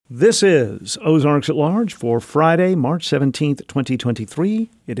This is Ozarks at Large for Friday, March 17th, 2023.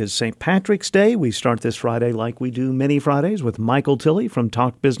 It is St. Patrick's Day. We start this Friday like we do many Fridays with Michael Tilley from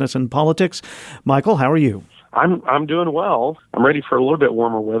Talk Business and Politics. Michael, how are you? I'm doing well. I'm ready for a little bit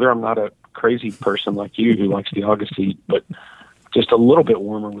warmer weather. I'm not a crazy person like you who likes the August heat, but just a little bit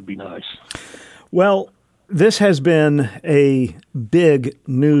warmer would be nice. Well, this has been a big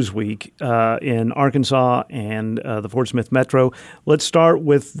news week in Arkansas and the Fort Smith Metro. Let's start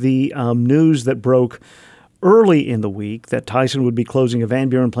with the news that broke early in the week that Tyson would be closing a Van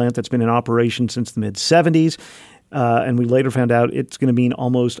Buren plant that's been in operation since the mid-'70s. And we later found out it's going to mean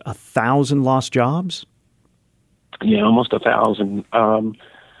almost 1,000 lost jobs. Yeah, almost 1,000.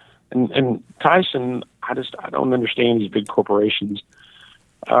 And Tyson, I don't understand these big corporations.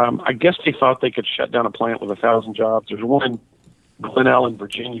 I guess they thought they could shut down a plant with 1,000 jobs. There's one in Glen Ellen,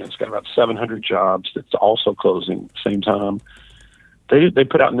 Virginia. It's got about 700 jobs that's also closing at the same time. They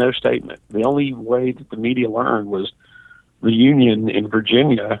put out no statement. The only way that the media learned was the union in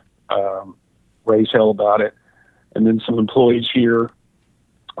Virginia raised hell about it, and then some employees here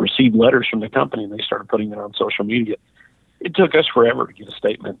received letters from the company, and they started putting it on social media. It took us forever to get a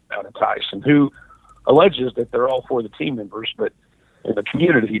statement out of Tyson, who alleges that they're all for the team members, but in the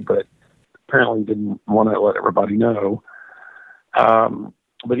community, but apparently didn't want to let everybody know.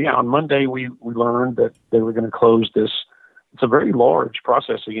 But yeah, on Monday we learned that they were going to close this. It's a very large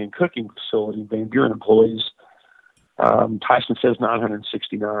processing and cooking facility. Van Buren employees, Tyson says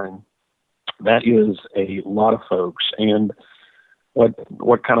 969. That is a lot of folks. And what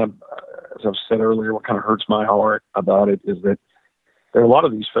kind of, as I've said earlier, what kind of hurts my heart about it is that there are a lot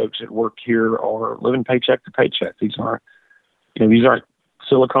of these folks that work here are living paycheck to paycheck. These aren't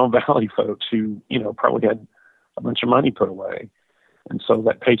Silicon Valley folks who, probably had a bunch of money put away. And so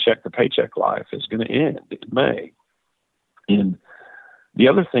that paycheck to paycheck life is going to end in May. And the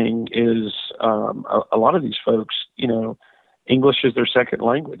other thing is a lot of these folks, English is their second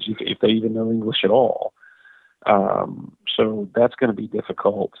language, if they even know English at all. So that's going to be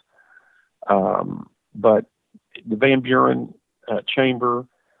difficult. But the Van Buren Chamber,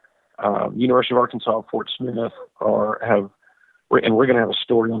 University of Arkansas, Fort Smith and we're going to have a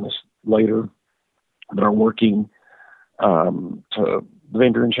story on this later, that are working the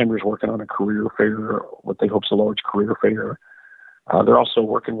Van Buren Chamber is working on a career fair, what they hope is a large career fair. They're also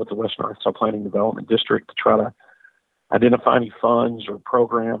working with the Western Arkansas Planning Development District to try to identify any funds or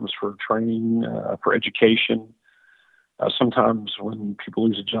programs for training, for education. Sometimes when people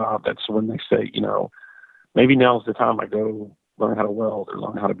lose a job, that's when they say, maybe now's the time I go learn how to weld or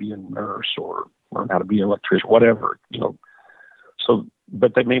learn how to be a nurse or learn how to be an electrician, whatever, So,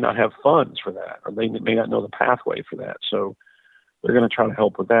 but they may not have funds for that, or they may not know the pathway for that. So they're going to try to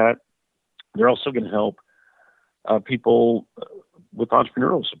help with that. They're also going to help people with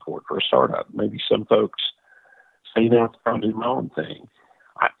entrepreneurial support for a startup. Maybe some folks say, I'm trying to do my own thing.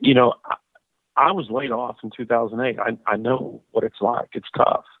 I was laid off in 2008. I know what it's like. It's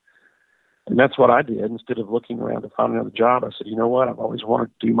tough. And that's what I did. Instead of looking around to find another job, I said, you know what? I've always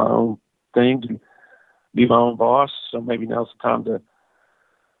wanted to do my own thing, to be my own boss. So maybe now's the time to,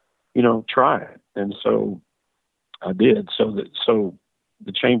 try it. And so I did. So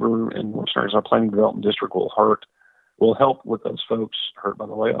the Chamber and Western Arkansas Planning Development District will help with those folks hurt by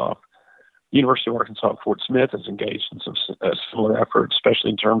the layoff. University of Arkansas Fort Smith is engaged in some similar efforts,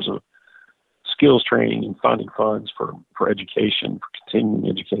 especially in terms of skills training and finding funds for education, for continuing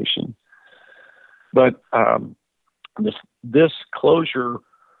education. But this closure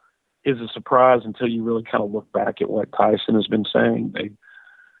is a surprise until you really kind of look back at what Tyson has been saying.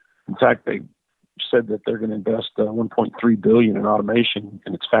 In fact, they said that they're going to invest $1.3 billion in automation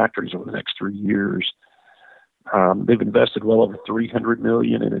in its factories over the next 3 years. They've invested well over $300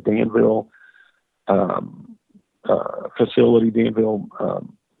 million in a Danville facility. Danville,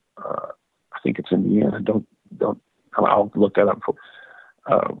 I think it's Indiana. I'll look that up before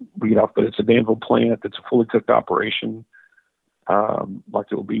we get off. But it's a Danville plant that's a fully cooked operation, like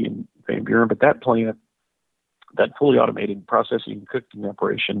it will be in Van Buren. But that plant, that fully automated processing and cooking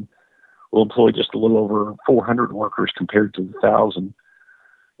operation, will employ just a little over 400 workers compared to 1,000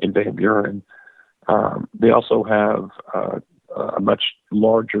 in Van Buren. They also have a much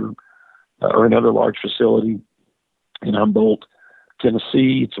larger, or another large facility in Humboldt,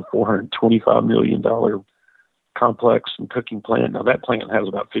 Tennessee. It's a $425 million complex and cooking plant. Now that plant has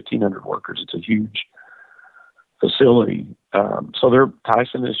about 1,500 workers. It's a huge facility. So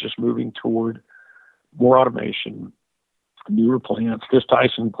Tyson is just moving toward more automation, newer plants. This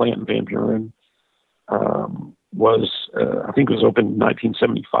Tyson plant in Van Buren I think it was opened in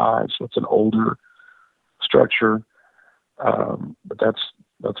 1975, so it's an older structure. But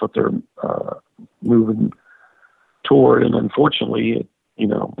That's what they're moving toward. And unfortunately, it,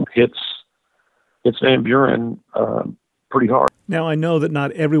 hits Van Buren pretty hard. Now, I know that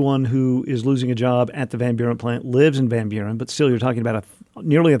not everyone who is losing a job at the Van Buren plant lives in Van Buren, but still you're talking about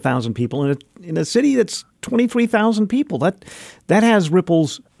nearly 1,000 people in a city that's 23,000 people. That has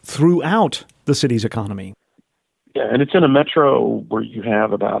ripples throughout the city's economy. Yeah, and it's in a metro where you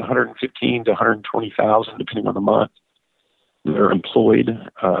have about 115 to 120,000, depending on the month, that are employed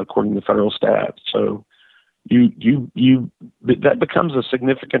according to federal stats. So that becomes a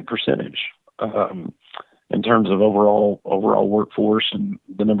significant percentage in terms of overall workforce and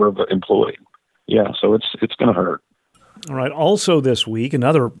the number of employed. Yeah, so it's going to hurt. All right. Also this week,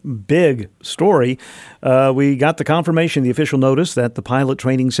 another big story. We got the confirmation, the official notice that the pilot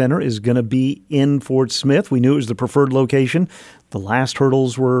training center is going to be in Fort Smith. We knew it was the preferred location. The last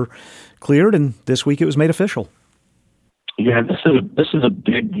hurdles were cleared, and this week it was made official. Yeah, this is a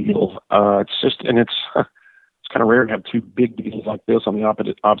big deal. It's kind of rare to have two big deals like this on the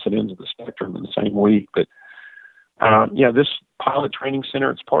opposite ends of the spectrum in the same week. But this pilot training center,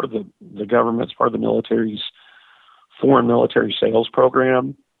 it's part of the government's, part of the military's foreign military sales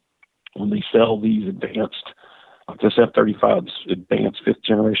program. When they sell these advanced, like this F-35's advanced fifth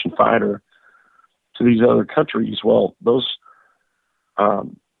generation fighter to these other countries, well, those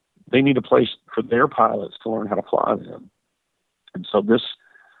they need a place for their pilots to learn how to fly them. And so this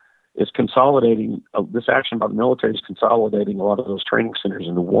is consolidating, this action by the military is consolidating a lot of those training centers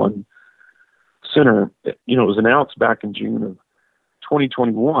into one center. It was announced back in June of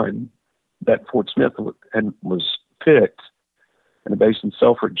 2021 that Fort Smith was picked, and a base in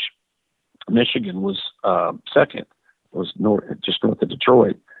Selfridge, Michigan was second, was just north of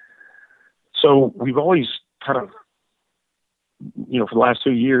Detroit. So we've always kind of, for the last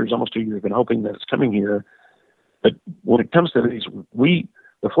 2 years, almost 2 years, been hoping that it's coming here. But when it comes to these,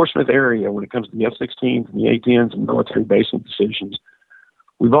 the Fort Smith area, when it comes to the F-16s and the A-10s and military basing decisions,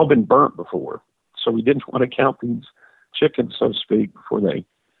 we've all been burnt before. So we didn't want to count these chickens, so to speak, before they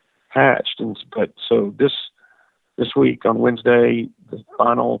hatched. But so this week on Wednesday, the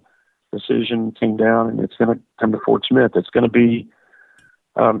final decision came down, and it's going to come to Fort Smith. It's going to be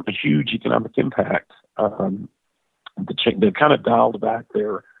a huge economic impact. They kind of dialed back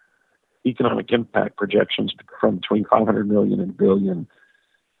their economic impact projections from between $500 million and $1 billion.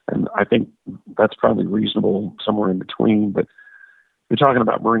 And I think that's probably reasonable, somewhere in between. But you're talking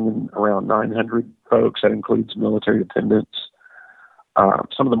about bringing around 900 folks. That includes military dependents.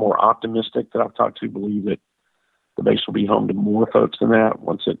 Some of the more optimistic that I've talked to believe that the base will be home to more folks than that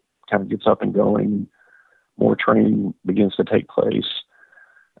once it kind of gets up and going, more training begins to take place.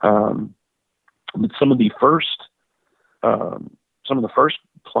 But some of the first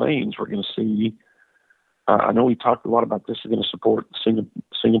planes we're going to see, I know we talked a lot about this, is going to support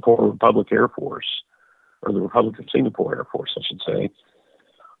Singapore Republic Air Force, or the Republic of Singapore Air Force, I should say.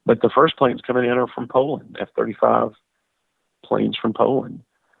 But the first planes coming in are from Poland, F-35 planes from Poland.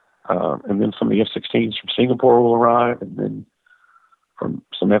 And then some of the F-16s from Singapore will arrive, and then from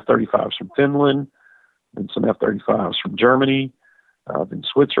some F-35s from Finland, and some F-35s from Germany, then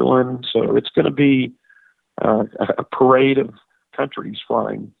Switzerland. So it's going to be a parade of countries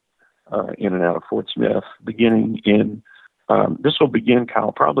flying in and out of Fort Smith, beginning in, this will begin,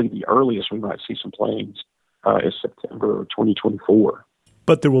 Kyle, probably the earliest we might see some planes is September of 2024.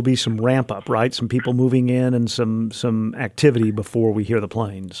 But there will be some ramp up, right? Some people moving in and some activity before we hear the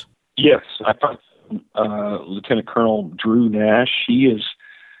planes. Yes, I thought Lieutenant Colonel Drew Nash, he is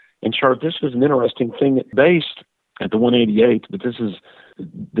in charge. This is an interesting thing. Based at the 188, but this is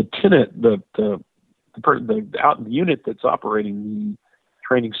the tenant, the unit that's operating the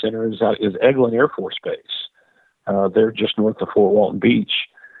training center is Eglin Air Force Base. They're just north of Fort Walton Beach.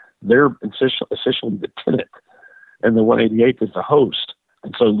 They're essentially the tenant, and the 188 is the host.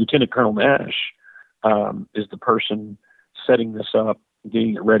 And so Lieutenant Colonel Nash is the person setting this up,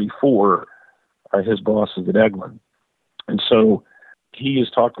 getting it ready for his bosses at Eglin. And so he has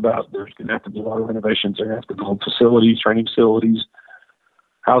talked about there's going to have to be a lot of renovations. They're going to have to build facilities, training facilities,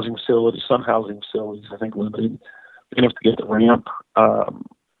 housing facilities, some housing facilities, I think limited. They're going to have to get the ramp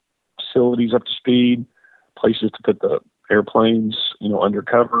facilities up to speed, places to put the airplanes,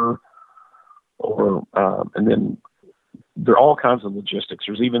 undercover, or and then there are all kinds of logistics.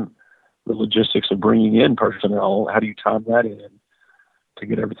 There's even the logistics of bringing in personnel. How do you time that in to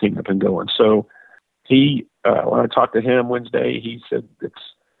get everything up and going? So he, when I talked to him Wednesday, he said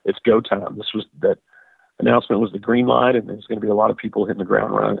it's go time. That announcement was the green light, and there's going to be a lot of people hitting the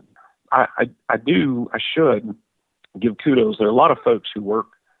ground running. I should give kudos. There are a lot of folks who work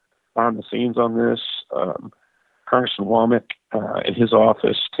behind the scenes on this. Congressman Womack in his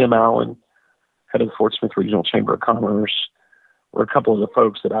office, Tim Allen, head of the Fort Smith Regional Chamber of Commerce, were a couple of the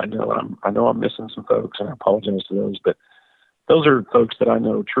folks that I know. And I know I'm missing some folks, and I apologize to those, but those are folks that I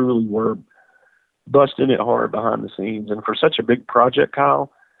know truly were busting it hard behind the scenes. And for such a big project,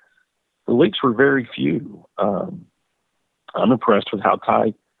 Kyle, the leaks were very few. I'm impressed with how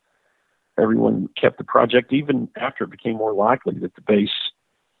tight everyone kept the project, even after it became more likely that the base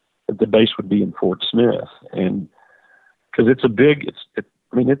would be in Fort Smith. And because this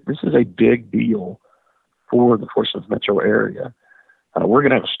is a big deal for the Fort Smith metro area. We're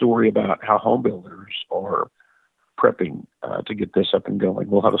going to have a story about how home builders are prepping to get this up and going.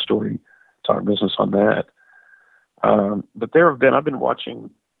 We'll have a story talk business on that. But I've been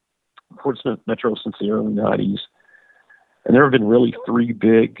watching Fort Smith Metro since the early 90s, and there have been really three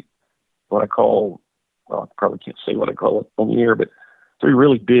big, I probably can't say what I call it on the air, but three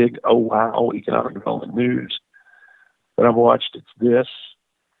really big, oh wow, economic development news that I've watched. It's this.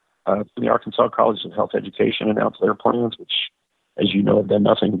 The Arkansas College of Health Education announced their plans, which, as you know, have done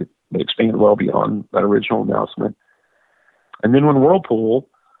nothing but expand well beyond that original announcement. And then when Whirlpool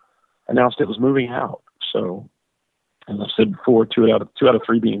announced it was moving out. So, as I've said before, two out of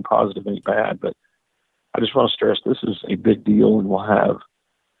three being positive ain't bad, but I just want to stress this is a big deal and will have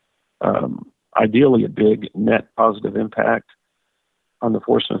ideally a big net positive impact on the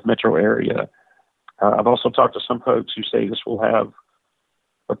Fort Smith metro area. I've also talked to some folks who say this will have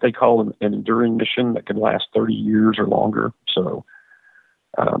what they call an enduring mission that could last 30 years or longer. So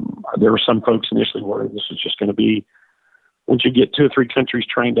there were some folks initially worried this was just going to be, once you get 2 or 3 countries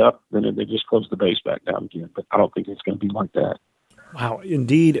trained up, then they just close the base back down again. But I don't think it's going to be like that. Wow,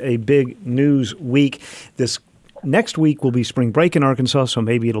 indeed a big news week. This next week will be spring break in Arkansas, so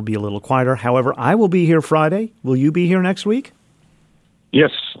maybe it'll be a little quieter. However, I will be here Friday. Will you be here next week?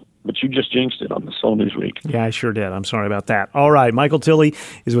 Yes, but you just jinxed it on the Slow News Week. Yeah, I sure did. I'm sorry about that. All right, Michael Tilley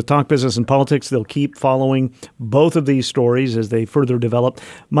is with Talk Business and Politics. They'll keep following both of these stories as they further develop.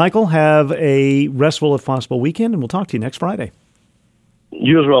 Michael, have a restful, if possible, weekend, and we'll talk to you next Friday.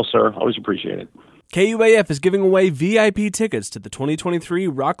 You as well, sir. Always appreciate it. KUAF is giving away VIP tickets to the 2023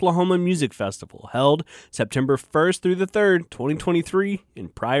 Rocklahoma Music Festival, held September 1st through the 3rd, 2023, in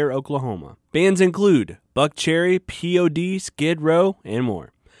Pryor, Oklahoma. Bands include Buck Cherry, POD, Skid Row, and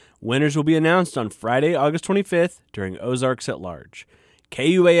more. Winners will be announced on Friday, August 25th during Ozarks at Large.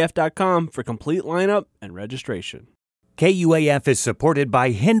 KUAF.com for complete lineup and registration. KUAF is supported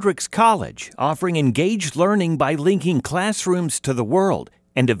by Hendrix College, offering engaged learning by linking classrooms to the world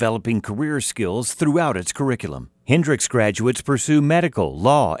and developing career skills throughout its curriculum. Hendrix graduates pursue medical,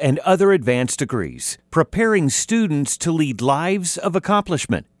 law, and other advanced degrees, preparing students to lead lives of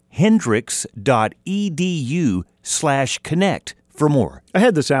accomplishment. Hendrix.edu/connect for more.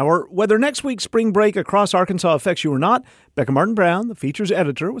 Ahead this hour, whether next week's spring break across Arkansas affects you or not, Becca Martin Brown, the features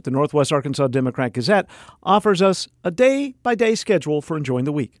editor with the Northwest Arkansas Democrat Gazette, offers us a day-by-day schedule for enjoying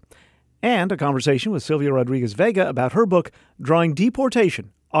the week. And a conversation with Sylvia Rodriguez Vega about her book, Drawing Deportation,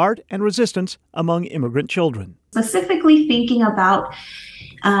 Art and Resistance Among Immigrant Children. Specifically thinking about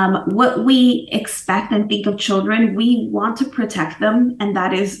what we expect and think of children, we want to protect them, and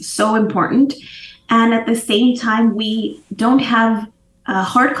that is so important. And at the same time, we don't have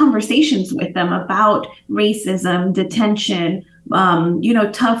hard conversations with them about racism, detention,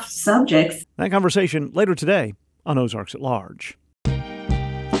 tough subjects. That conversation later today on Ozarks at Large.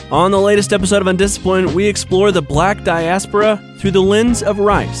 On the latest episode of Undisciplined, we explore the black diaspora through the lens of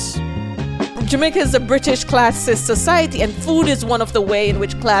rice. Jamaica is a British classist society, and food is one of the ways in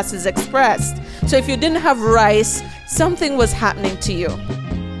which class is expressed. So if you didn't have rice, something was happening to you.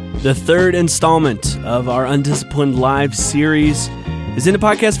 The third installment of our Undisciplined Live series is in the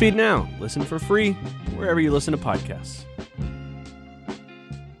podcast feed now. Listen for free wherever you listen to podcasts.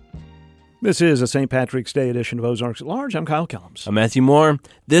 This is a St. Patrick's Day edition of Ozarks at Large. I'm Kyle Kellums. I'm Matthew Moore.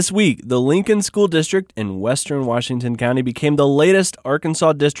 This week, the Lincoln School District in western Washington County became the latest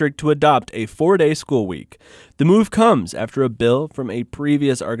Arkansas district to adopt a 4-day school week. The move comes after a bill from a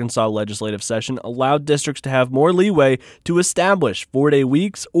previous Arkansas legislative session allowed districts to have more leeway to establish 4-day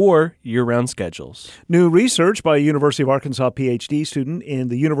weeks or year-round schedules. New research by a University of Arkansas PhD student in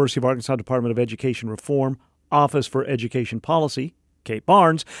the University of Arkansas Department of Education Reform Office for Education Policy, Kate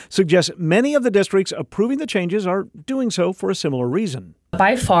Barnes, suggests many of the districts approving the changes are doing so for a similar reason.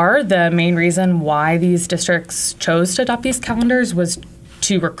 By far, the main reason why these districts chose to adopt these calendars was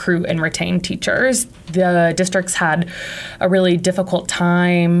to recruit and retain teachers. The districts had a really difficult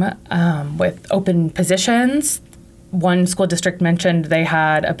time with open positions. One school district mentioned they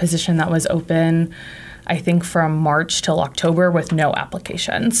had a position that was open I think, from March till October with no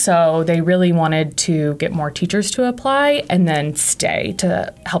applications. So they really wanted to get more teachers to apply and then stay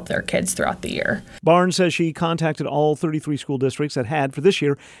to help their kids throughout the year. Barnes says she contacted all 33 school districts that had, for this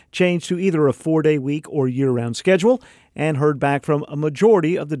year, changed to either a 4-day week or year-round schedule, and heard back from a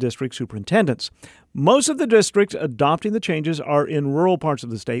majority of the district superintendents. Most of the districts adopting the changes are in rural parts of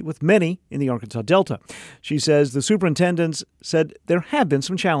the state, with many in the Arkansas Delta. She says the superintendents said there have been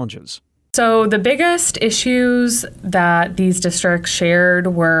some challenges. So the biggest issues that these districts shared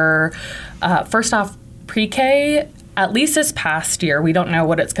were, first off, pre-K. At least this past year, we don't know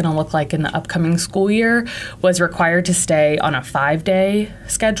what it's going to look like in the upcoming school year, was required to stay on a 5-day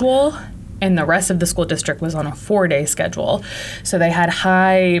schedule, and the rest of the school district was on a 4-day schedule. So they had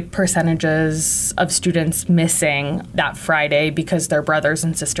high percentages of students missing that Friday because their brothers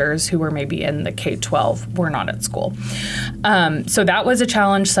and sisters who were maybe in the K-12 were not at school. So that was a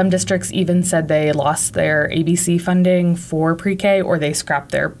challenge. Some districts even said they lost their ABC funding for pre-K, or they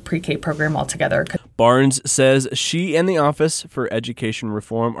scrapped their pre-K program altogether. Barnes says she and the Office for Education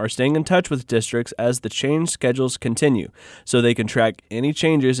Reform are staying in touch with districts as the change schedules continue, so they can track any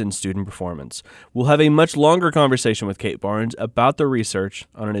changes in student performance. We'll have a much longer conversation with Kate Barnes about the research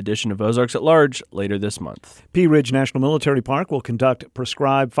on an edition of Ozarks at Large later this month. Pea Ridge National Military Park will conduct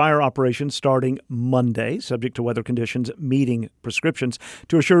prescribed fire operations starting Monday, subject to weather conditions meeting prescriptions.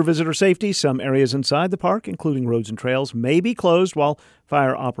 To assure visitor safety, some areas inside the park, including roads and trails, may be closed while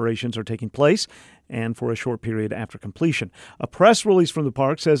fire operations are taking place, and for a short period after completion. A press release from the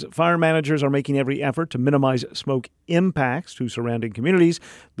park says fire managers are making every effort to minimize smoke impacts to surrounding communities,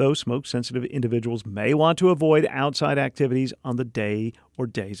 though smoke-sensitive individuals may want to avoid outside activities on the day or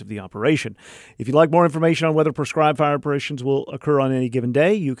days of the operation. If you'd like more information on whether prescribed fire operations will occur on any given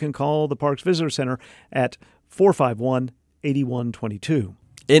day, you can call the park's visitor center at 451-8122.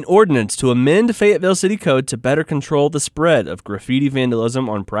 An ordinance to amend Fayetteville City Code to better control the spread of graffiti vandalism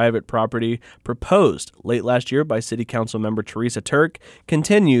on private property, proposed late last year by City Council member Teresa Turk,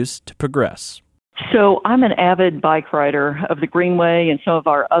 continues to progress. So I'm an avid bike rider of the Greenway and some of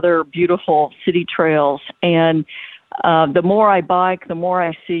our other beautiful city trails, and the more I bike, the more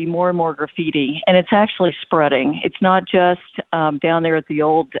I see more and more graffiti, and it's actually spreading. It's not just down there at the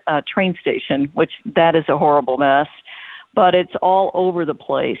old train station, which that is a horrible mess, but it's all over the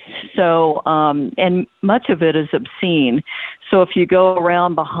place. So, and much of it is obscene. So if you go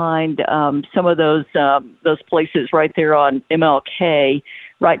around behind some of those places right there on MLK,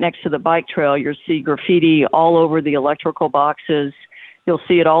 right next to the bike trail, you'll see graffiti all over the electrical boxes. You'll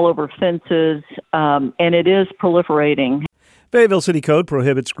see it all over fences, and it is proliferating. Fayetteville City Code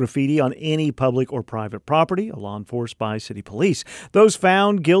prohibits graffiti on any public or private property, a law enforced by city police. Those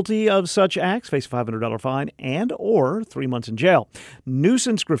found guilty of such acts face a $500 fine and or 3 months in jail.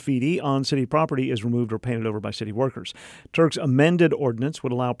 Nuisance graffiti on city property is removed or painted over by city workers. Turk's amended ordinance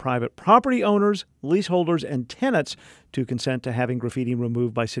would allow private property owners, leaseholders, and tenants to consent to having graffiti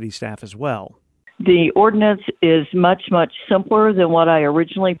removed by city staff as well. The ordinance is much, much simpler than what I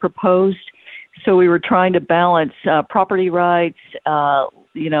originally proposed. So we were trying to balance property rights, our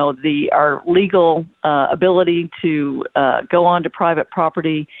legal ability to go on to private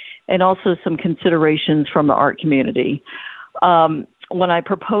property, and also some considerations from the art community. When I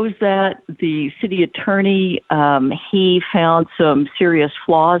proposed that, the city attorney, he found some serious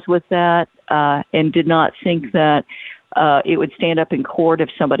flaws with that and did not think that it would stand up in court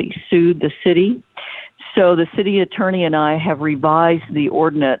if somebody sued the city. So the city attorney and I have revised the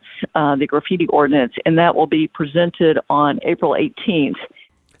ordinance, the graffiti ordinance, and that will be presented on April 18th.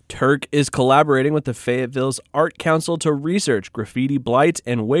 Turk is collaborating with the Fayetteville's Art Council to research graffiti blight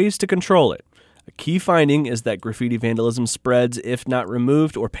and ways to control it. A key finding is that graffiti vandalism spreads if not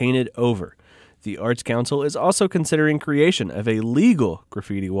removed or painted over. The Arts Council is also considering creation of a legal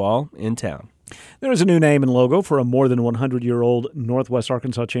graffiti wall in town. There is a new name and logo for a more than 100-year-old Northwest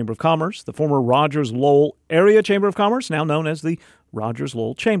Arkansas Chamber of Commerce, the former Rogers-Lowell Area Chamber of Commerce, now known as the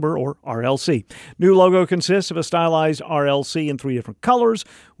Rogers-Lowell Chamber, or RLC. New logo consists of a stylized RLC in 3 different colors,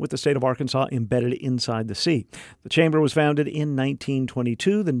 with the state of Arkansas embedded inside the C. The chamber was founded in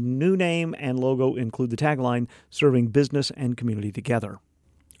 1922. The new name and logo include the tagline, "Serving business and community together."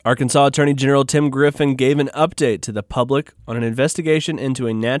 Arkansas Attorney General Tim Griffin gave an update to the public on an investigation into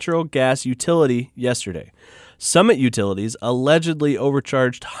a natural gas utility yesterday. Summit Utilities allegedly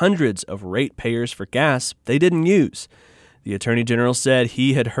overcharged hundreds of ratepayers for gas they didn't use. The Attorney General said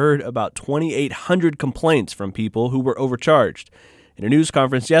he had heard about 2,800 complaints from people who were overcharged. In a news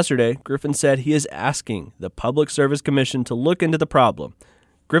conference yesterday, Griffin said he is asking the Public Service Commission to look into the problem.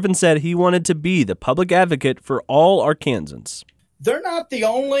 Griffin said he wanted to be the public advocate for all Arkansans. They're not the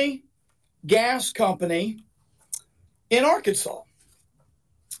only gas company in Arkansas.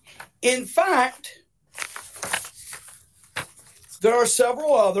 In fact, there are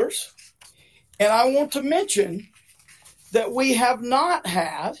several others, and I want to mention that we have not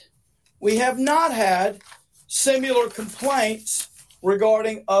had similar complaints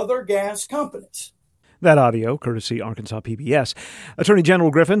regarding other gas companies. That audio, courtesy Arkansas PBS. Attorney General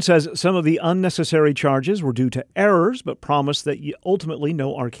Griffin says some of the unnecessary charges were due to errors, but promised that ultimately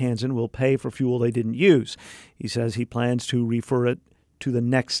no Arkansan will pay for fuel they didn't use. He says he plans to refer it to the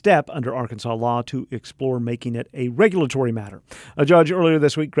next step under Arkansas law to explore making it a regulatory matter. A judge earlier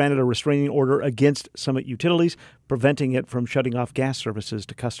this week granted a restraining order against Summit Utilities, preventing it from shutting off gas services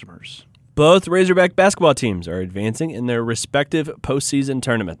to customers. Both Razorback basketball teams are advancing in their respective postseason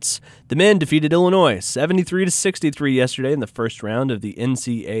tournaments. The men defeated Illinois 73-63 yesterday in the first round of the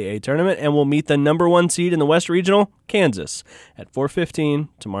NCAA tournament and will meet the number 1 seed in the West Regional, Kansas, at 4:15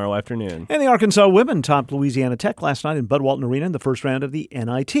 tomorrow afternoon. And the Arkansas women topped Louisiana Tech last night in Bud Walton Arena in the first round of the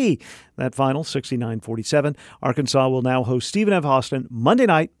NIT. That final, 69-47. Arkansas will now host Stephen F. Austin Monday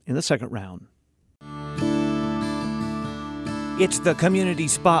night in the second round. It's the Community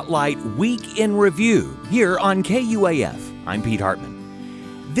Spotlight Week in Review here on KUAF. I'm Pete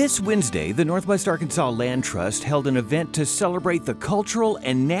Hartman. This Wednesday, the Northwest Arkansas Land Trust held an event to celebrate the cultural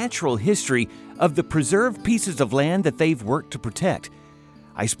and natural history of the preserved pieces of land that they've worked to protect.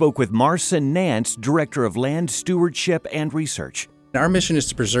 I spoke with Marson Nance, Director of Land Stewardship and Research. Our mission is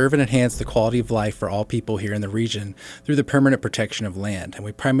to preserve and enhance the quality of life for all people here in the region through the permanent protection of land. And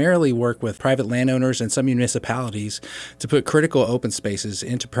we primarily work with private landowners and some municipalities to put critical open spaces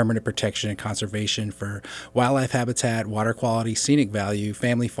into permanent protection and conservation for wildlife habitat, water quality, scenic value,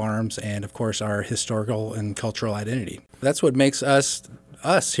 family farms, and of course our historical and cultural identity. That's what makes us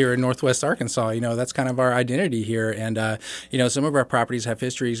here in Northwest Arkansas. That's kind of our identity here. And, some of our properties have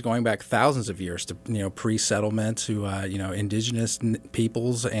histories going back thousands of years to, pre-settlement to, indigenous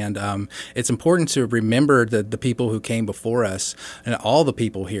peoples. And it's important to remember the people who came before us and all the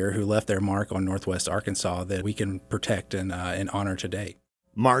people here who left their mark on Northwest Arkansas that we can protect and honor today.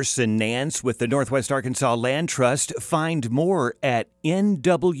 Marson Nance with the Northwest Arkansas Land Trust. Find more at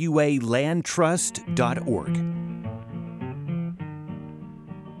nwalandtrust.org.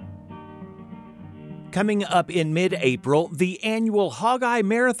 Coming up in mid-April, the annual Hogeye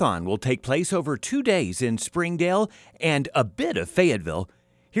Marathon will take place over 2 days in Springdale and a bit of Fayetteville.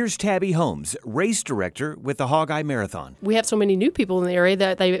 Here's Tabby Holmes, race director with the Hogeye Marathon. We have so many new people in the area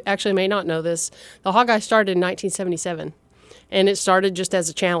that they actually may not know this. The Hogeye started in 1977, and it started just as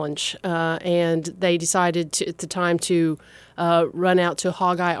a challenge. And they decided at the time to run out to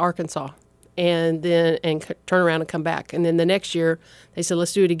Hogeye, Arkansas, and turn around and come back. And then the next year, they said,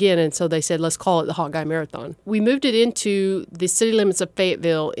 let's do it again. And so they said, let's call it the Hogeye Marathon. We moved it into the city limits of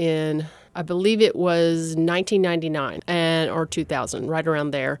Fayetteville in, I believe it was 1999 or 2000, right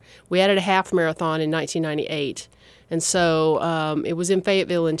around there. We added a half marathon in 1998. And so it was in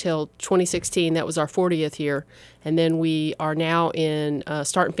Fayetteville until 2016. That was our 40th year. And then we are now in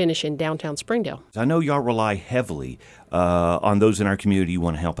start and finish in downtown Springdale. I know y'all rely heavily on those in our community who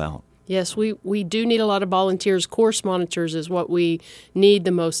want to help out. Yes, we do need a lot of volunteers. Course monitors is what we need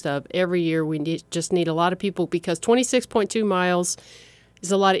the most of. Every year we just need a lot of people because 26.2 miles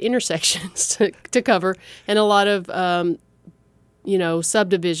is a lot of intersections to cover and a lot of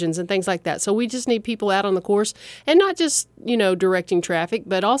subdivisions and things like that. So we just need people out on the course and not just, directing traffic,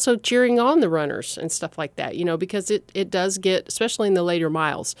 but also cheering on the runners and stuff like that, because it does get, especially in the later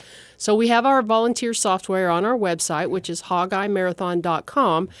miles. So we have our volunteer software on our website, which is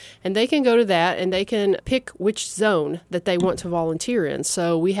hogeyemarathon.com, and they can go to that and they can pick which zone that they want to volunteer in.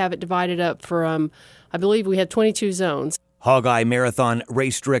 So we have it divided up from, I believe we have 22 zones. Hogeye Marathon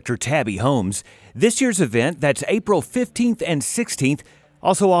race director Tabby Holmes. This year's event, that's April 15th and 16th,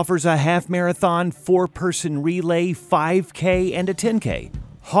 also offers a half marathon, 4-person relay, 5K, and a 10K.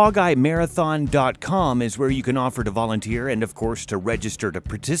 HogeyeMarathon.com is where you can offer to volunteer and, of course, to register to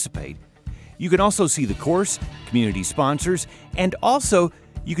participate. You can also see the course, community sponsors, and also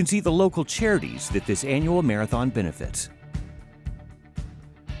you can see the local charities that this annual marathon benefits.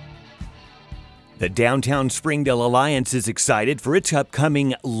 The Downtown Springdale Alliance is excited for its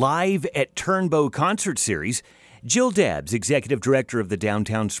upcoming Live at Turnbow concert series. Jill Dabbs, Executive Director of the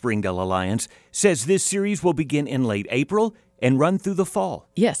Downtown Springdale Alliance, says this series will begin in late April and run through the fall.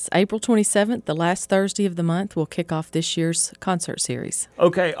 Yes, April 27th, the last Thursday of the month, will kick off this year's concert series.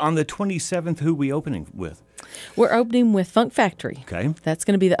 Okay, on the 27th, who are we opening with? We're opening with Funk Factory. Okay. That's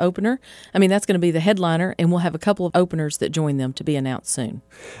going to be the opener. That's going to be the headliner, and we'll have a couple of openers that join them to be announced soon.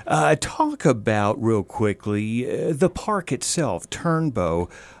 Talk about, real quickly, the park itself, Turnbow.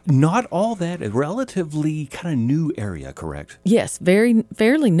 Not all that, a relatively kind of new area, correct? Yes,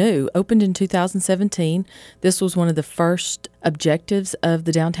 fairly new. Opened in 2017. This was one of the first objectives of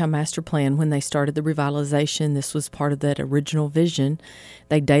the Downtown Master Plan when they started the revitalization. This was part of that original vision.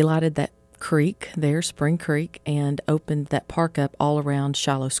 They daylighted that creek there, Spring Creek, and opened that park up all around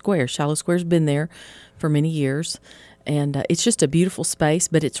Shiloh Square. Shiloh Square's been there for many years, and it's just a beautiful space,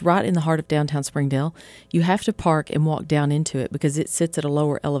 but it's right in the heart of downtown Springdale. You have to park and walk down into it because it sits at a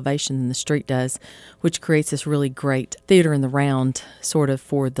lower elevation than the street does, which creates this really great theater in the round sort of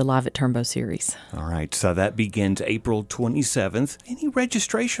for the Live at Turnbow series. All right, so that begins April 27th. Any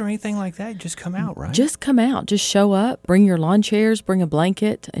registration or anything like that? Just come out, right? Just come out. Just show up. Bring your lawn chairs. Bring a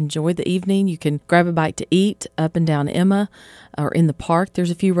blanket. Enjoy the evening. You can grab a bite to eat up and down Emma or in the park.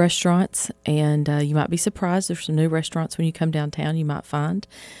 There's a few restaurants, and you might be surprised. There's some new restaurants when you come downtown you might find.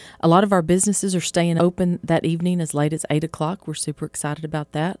 A lot of our businesses are staying open that evening as late as 8 o'clock. We're super excited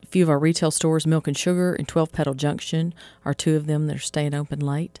about that. A few of our retail stores, Milk and Sugar and 12 Petal Junction, are two of them that are staying open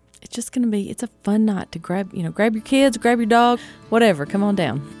late. It's just going to be, it's a fun night to grab your kids, grab your dog, whatever. Come on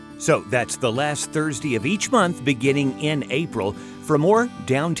down. So that's the last Thursday of each month beginning in April. For more,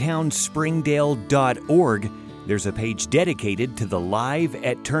 downtownspringdale.org. There's a page dedicated to the Live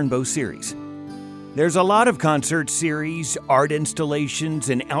at Turnbow series. There's a lot of concert series, art installations,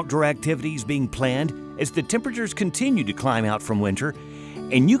 and outdoor activities being planned as the temperatures continue to climb out from winter,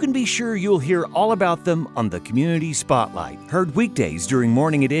 and you can be sure you'll hear all about them on the Community Spotlight, heard weekdays during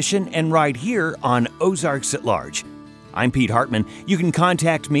Morning Edition and right here on Ozarks at Large. I'm Pete Hartman. You can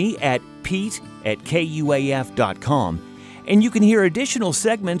contact me at pete@kuaf.com, and you can hear additional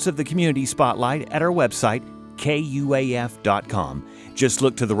segments of the Community Spotlight at our website, kuaf.com. Just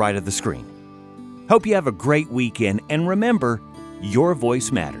look to the right of the screen. Hope you have a great weekend, and remember, your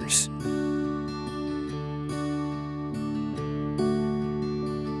voice matters.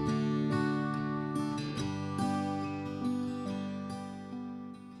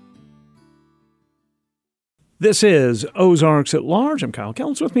 This is Ozarks at Large. I'm Kyle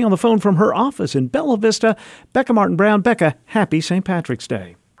Kellens. With me on the phone from her office in Bella Vista, Becca Martin Brown. Becca, happy St. Patrick's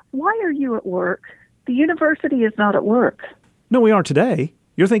Day. Why are you at work? The university is not at work. No, we are today.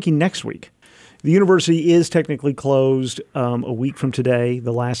 You're thinking next week. The university is technically closed a week from today,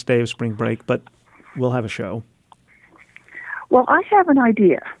 the last day of spring break, but we'll have a show. Well, I have an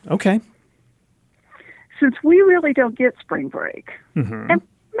idea. Okay. Since we really don't get spring break, Mm-hmm. and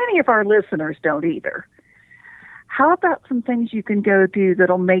many of our listeners don't either, how about some things you can go do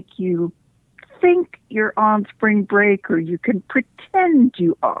that'll make you think you're on spring break, or you can pretend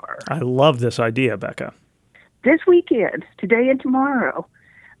you are? I love this idea, Becca. This weekend, today and tomorrow,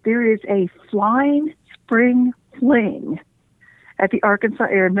 there is a flying spring fling at the Arkansas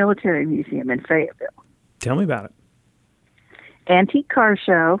Air and Military Museum in Fayetteville. Tell me about it. Antique car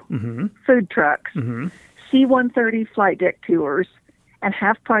show, Mm-hmm. food trucks, Mm-hmm. C-130 flight deck tours, and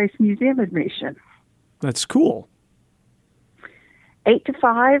half-price museum admission. That's cool. 8 to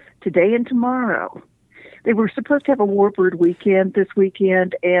 5, today and tomorrow. They were supposed to have a Warbird weekend this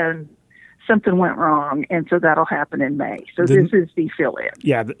weekend, and something went wrong, and so that'll happen in May. So this is the fill-in.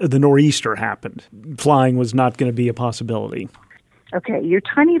 Yeah, the nor'easter happened. Flying was not going to be a possibility. Okay, your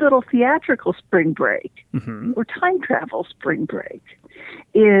tiny little theatrical spring break, Mm-hmm. or time travel spring break,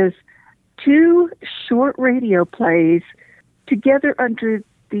 is 2 short radio plays together under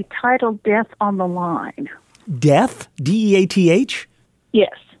the title Death on the Line. Death? D-E-A-T-H?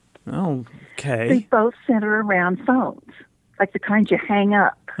 Yes. Oh, okay. They both center around phones, like the kind you hang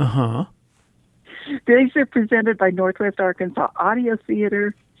up. Uh-huh. These are presented by Northwest Arkansas Audio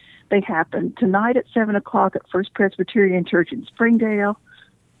Theater. They happen tonight at 7 o'clock at First Presbyterian Church in Springdale,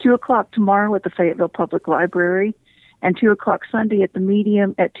 2 o'clock tomorrow at the Fayetteville Public Library, and 2 o'clock Sunday at the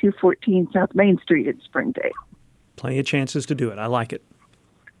Medium at 214 South Main Street in Springdale. Plenty of chances to do it. I like it.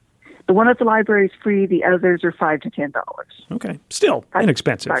 The one at the library is free. The others are $5 to $10. Okay. Still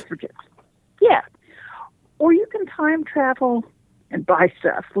inexpensive. $5 for kids. Yeah. Or you can time travel and buy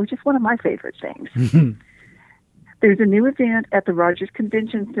stuff, which is one of my favorite things. There's a new event at the Rogers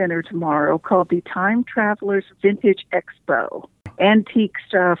Convention Center tomorrow called the Time Travelers Vintage Expo. Antique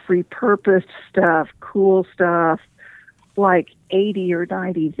stuff, repurposed stuff, cool stuff, like 80 or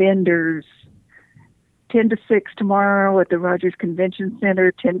 90 vendors. 10 to 6 tomorrow at the Rogers Convention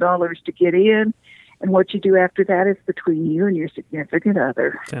Center, $10 to get in. And what you do after that is between you and your significant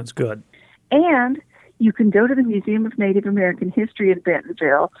other. Sounds good. And you can go to the Museum of Native American History in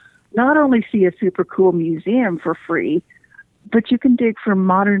Bentonville not only see a super cool museum for free, but you can dig for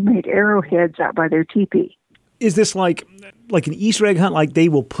modern-made arrowheads out by their teepee. Is this like an Easter egg hunt? Like they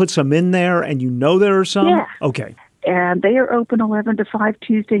will put some in there and there are some? Yeah. Okay. And they are open 11 to 5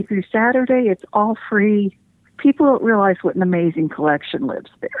 Tuesday through Saturday. It's all free. People don't realize what an amazing collection lives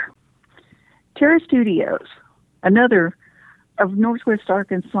there. Terra Studios, another of Northwest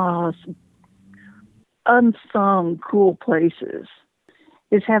Arkansas's unsung cool places,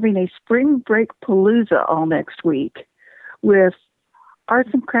 is having a spring break palooza all next week with arts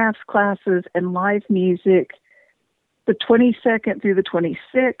and crafts classes and live music the 22nd through the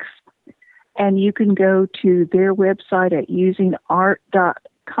 26th. And you can go to their website at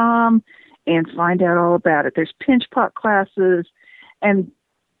usingart.com and find out all about it. There's pinch pot classes and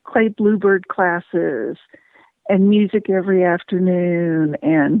clay bluebird classes and music every afternoon.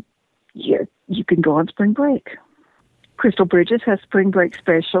 And you can go on spring break. Crystal Bridges has spring break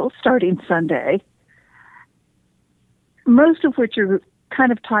specials starting Sunday, most of which are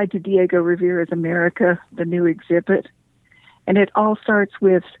kind of tied to Diego Rivera's America, the new exhibit. And it all starts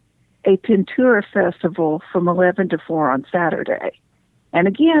with a Pintura festival from 11 to 4 on Saturday. And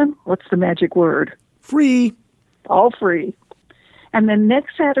again, what's the magic word? Free. All free. And then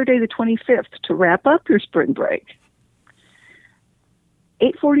next Saturday, the 25th, to wrap up your spring break,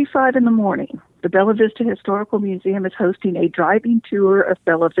 8:45 in the morning, the Bella Vista Historical Museum is hosting a driving tour of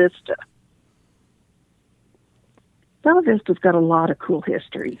Bella Vista. Bella Vista's got a lot of cool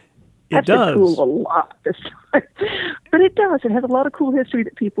history. It does. Cool a lot this time. But it does. It has a lot of cool history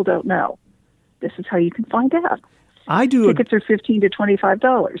that people don't know. This is how you can find out. Tickets are $15 to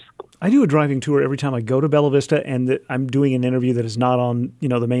 $25. I do a driving tour every time I go to Bella Vista, and I'm doing an interview that is not on,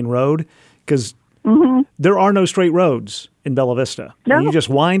 the main road, because there are no straight roads in Bella Vista. No. You just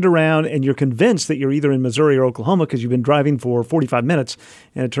wind around, and you're convinced that you're either in Missouri or Oklahoma because you've been driving for 45 minutes,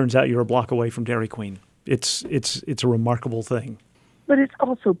 and it turns out you're a block away from Dairy Queen. It's a remarkable thing. But it's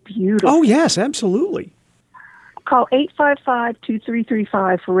also beautiful. Oh, yes, absolutely. Call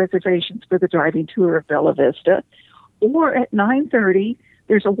 855-2335 for reservations for the driving tour of Bella Vista. Or at 9:30,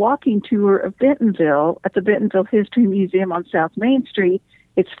 there's a walking tour of Bentonville at the Bentonville History Museum on South Main Street.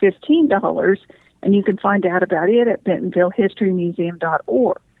 It's $15, and you can find out about it at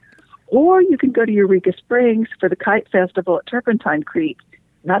bentonvillehistorymuseum.org. Or you can go to Eureka Springs for the Kite Festival at Turpentine Creek.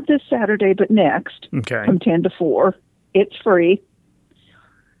 Not this Saturday, but next, from 10 to 4. It's free.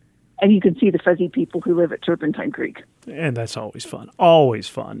 And you can see the fuzzy people who live at Turpentine Creek. And that's always fun. Always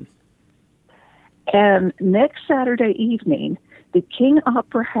fun. And next Saturday evening, the King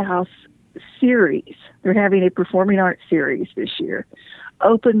Opera House series, they're having a performing arts series this year,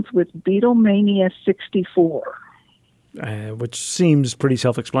 opens with Beatlemania 64. Which seems pretty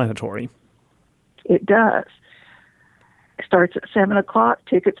self-explanatory. It does. It starts at 7 o'clock.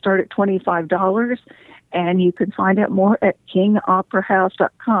 Tickets start at $25. And you can find out more at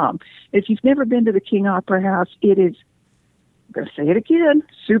kingoperahouse.com. If you've never been to the King Opera House, it is, I'm going to say it again,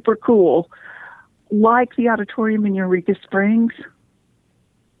 super cool. Like the auditorium in Eureka Springs.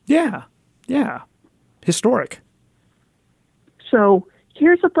 Yeah. Historic. So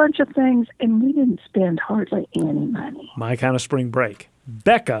here's a bunch of things, and we didn't spend hardly any money. My kind of spring break.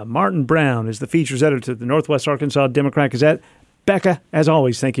 Becca Martin Brown is the features editor of the Northwest Arkansas Democrat Gazette. Becca, as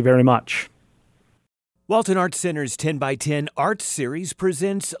always, thank you very much. Walton Arts Center's 10x10 Arts Series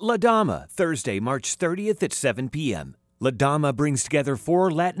presents La Dama, Thursday, March 30th at 7 p.m. La Dama brings together 4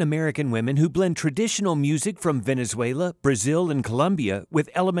 Latin American women who blend traditional music from Venezuela, Brazil, and Colombia with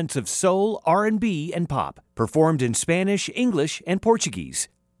elements of soul, R&B, and pop, performed in Spanish, English, and Portuguese.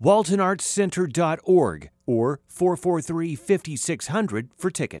 WaltonArtsCenter.org or 443-5600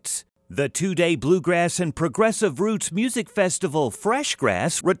 for tickets. The 2-day Bluegrass and Progressive Roots Music Festival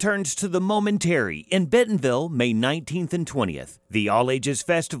Freshgrass returns to the Momentary in Bentonville, May 19th and 20th. The all-ages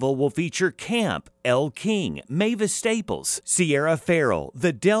festival will feature Camp, Elle King, Mavis Staples, Sierra Farrell,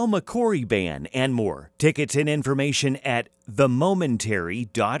 the Del McCory Band, and more. Tickets and information at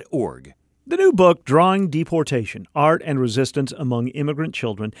themomentary.org. The new book, Drawing Deportation, Art and Resistance Among Immigrant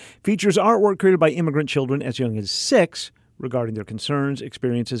Children, features artwork created by immigrant children as young as 6 regarding their concerns,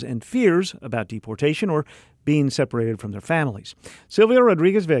 experiences, and fears about deportation or being separated from their families. Sylvia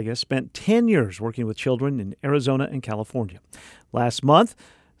Rodriguez-Vega spent 10 years working with children in Arizona and California. Last month,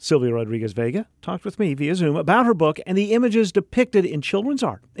 Sylvia Rodriguez-Vega talked with me via Zoom about her book and the images depicted in children's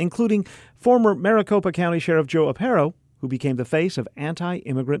art, including former Maricopa County Sheriff Joe Aparo, who became the face of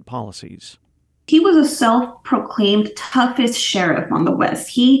anti-immigrant policies. He was a self-proclaimed toughest sheriff on the West.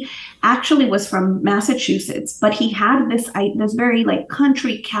 He actually was from Massachusetts, but he had this very like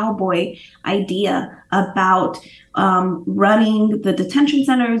country cowboy idea about running the detention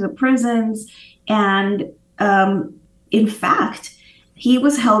centers, the prisons, and in fact, he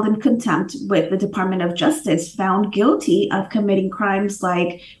was held in contempt with the Department of Justice, found guilty of committing crimes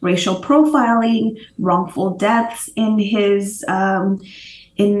like racial profiling, wrongful deaths in his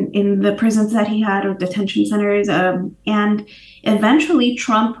in the prisons that he had or detention centers, and eventually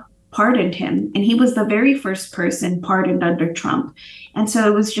Trump pardoned him, and he was the very first person pardoned under Trump. And so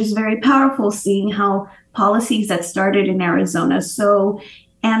it was just very powerful seeing how policies that started in Arizona, so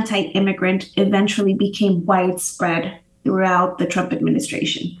anti-immigrant, eventually became widespread throughout the Trump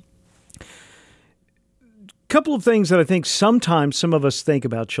administration. Couple of things that I think sometimes some of us think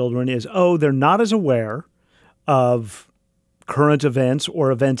about children is, oh, they're not as aware of current events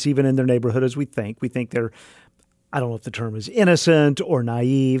or events even in their neighborhood as we think. We think they're, I don't know if the term is innocent or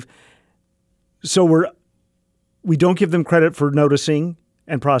naive. So we don't give them credit for noticing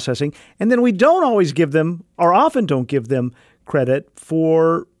and processing. And then we don't always give them, or often don't give them, credit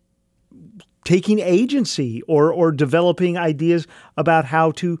for taking agency or developing ideas about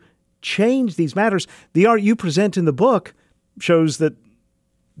how to change these matters. The art you present in the book shows that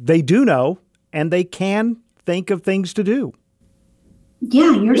they do know and they can think of things to do.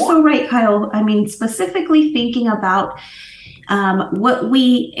 Yeah, you're so right, Kyle. I mean, specifically thinking about what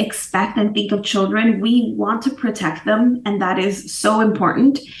we expect and think of children, we want to protect them, and that is so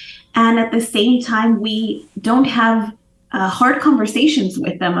important. And at the same time, we don't have hard conversations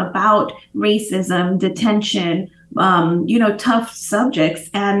with them about racism, detention, tough subjects.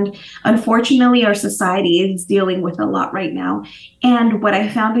 And unfortunately, our society is dealing with a lot right now. And what I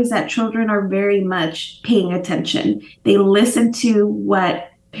found is that children are very much paying attention. They listen to what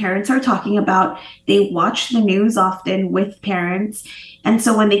parents are talking about. They watch the news often with parents. And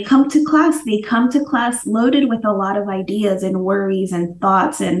so when they come to class loaded with a lot of ideas and worries and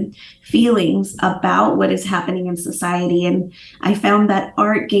thoughts and feelings about what is happening in society. And I found that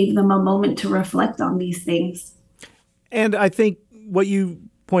art gave them a moment to reflect on these things. And I think what you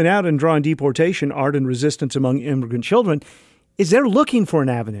point out in Drawing Deportation, Art and Resistance Among Immigrant Children, is they're looking for an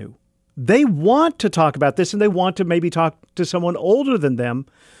avenue. They want to talk about this, and they want to maybe talk to someone older than them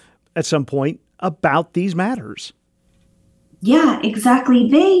at some point about these matters. Yeah, exactly.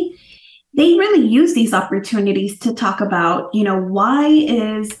 They really use these opportunities to talk about, why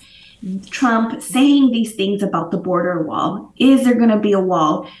is Trump saying these things about the border wall? Is there going to be a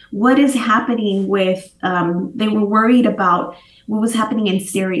wall? What is happening with, they were worried about what was happening in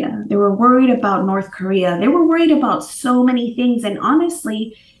Syria. They were worried about North Korea. They were worried about so many things. And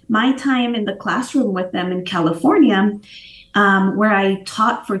honestly, my time in the classroom with them in California, where I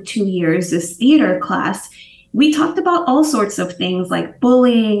taught for 2 years, this theater class, we talked about all sorts of things like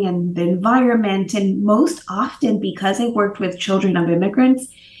bullying and the environment. And most often, because I worked with children of immigrants,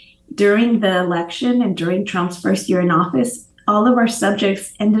 during the election and during Trump's first year in office, all of our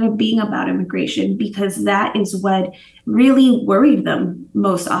subjects ended up being about immigration, because that is what really worried them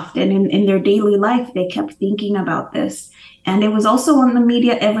most often in their daily life. They kept thinking about this. And it was also on the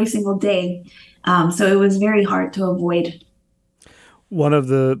media every single day. So it was very hard to avoid.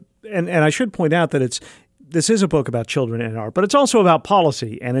 And I should point out that this is a book about children and art, but it's also about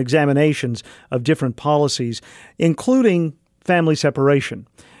policy and examinations of different policies, including family separation.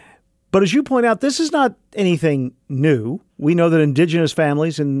 But as you point out, this is not anything new. We know that indigenous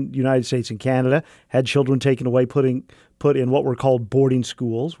families in the United States and Canada had children taken away, put in what were called boarding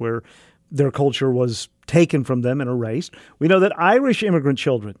schools, where their culture was taken from them and erased. We know that Irish immigrant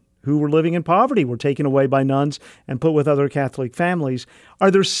children who were living in poverty were taken away by nuns and put with other Catholic families.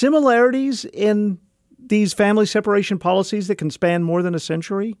 Are there similarities in these family separation policies that can span more than a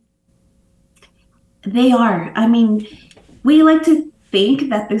century? They are. I mean, we like to think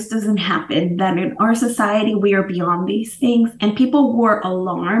that this doesn't happen, that in our society we are beyond these things. And people were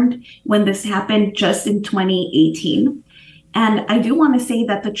alarmed when this happened just in 2018. And I do want to say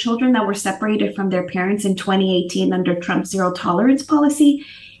that the children that were separated from their parents in 2018 under Trump's zero tolerance policy,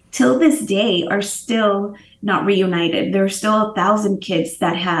 till this day, are still not reunited. There are still 1,000 kids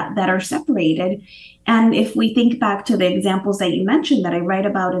that are separated. And if we think back to the examples that you mentioned that I write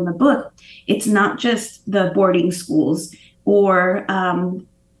about in the book, it's not just the boarding schools or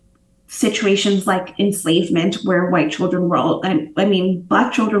situations like enslavement, where white children were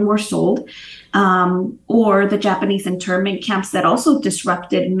Black children were sold, or the Japanese internment camps that also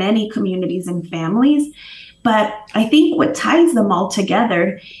disrupted many communities and families. But I think what ties them all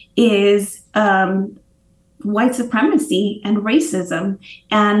together is white supremacy and racism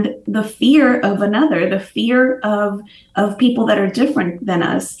and the fear of another, the fear of people that are different than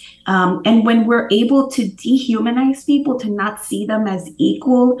us. And when we're able to dehumanize people, to not see them as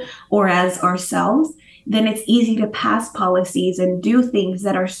equal or as ourselves, then it's easy to pass policies and do things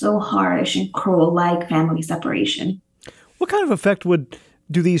that are so harsh and cruel, like family separation. What kind of effect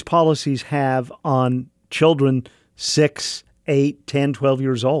do these policies have on children 6, 8, 10, 12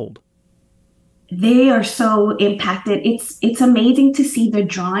 years old? They are so impacted. It's amazing to see the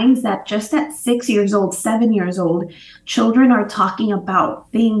drawings that just at 6 years old, 7 years old, children are talking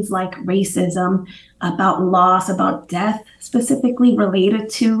about things like racism, about loss, about death, specifically related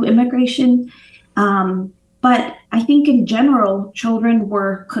to immigration. But I think in general, children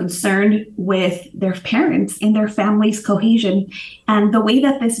were concerned with their parents and their family's cohesion. And the way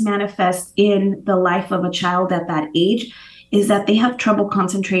that this manifests in the life of a child at that age is that they have trouble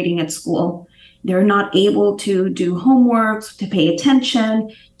concentrating at school. They're not able to do homework, to pay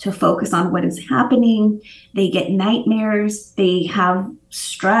attention, to focus on what is happening. They get nightmares. They have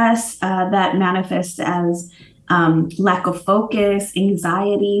stress that manifests as lack of focus,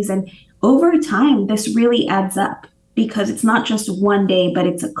 anxieties. And over time, this really adds up because it's not just one day, but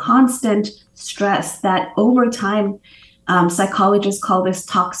it's a constant stress that over time, psychologists call this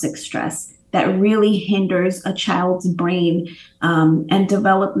toxic stress, that really hinders a child's brain and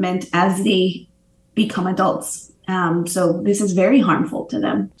development as they become adults. So this is very harmful to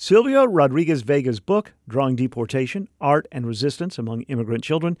them. Silvia Rodriguez Vega's book, Drawing Deportation, Art and Resistance Among Immigrant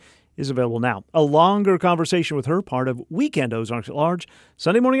Children, is available now. A longer conversation with her, part of Weekend Ozarks at Large,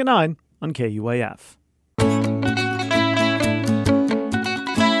 Sunday morning at 9 on KUAF.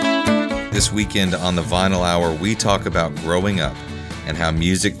 This weekend on the Vinyl Hour, we talk about growing up and how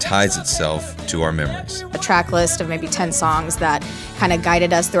music ties itself to our memories. A track list of maybe 10 songs that kind of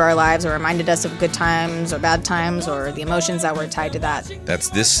guided us through our lives or reminded us of good times or bad times or the emotions that were tied to that. That's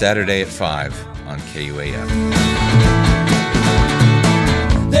this Saturday at 5 on KUAF.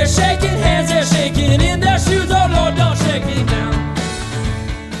 They're shaking hands, they're shaking in their shoes. Oh Lord, don't shake me down.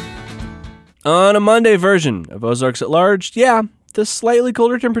 On a Monday version of Ozarks at Large, the slightly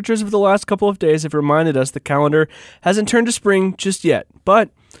colder temperatures of the last couple of days have reminded us the calendar hasn't turned to spring just yet, but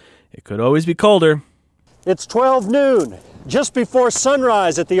it could always be colder. It's 12 noon, just before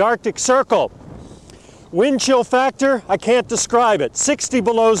sunrise at the Arctic Circle. Wind chill factor, I can't describe it, 60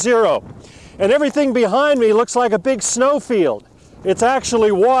 below zero. And everything behind me looks like a big snowfield. It's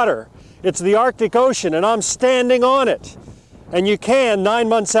actually water. It's the Arctic Ocean, and I'm standing on it. And you can 9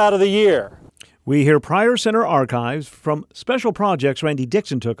 months out of the year. We hear Pryor Center archives from special projects Randy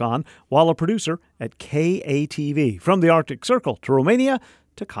Dixon took on while a producer at KATV. From the Arctic Circle to Romania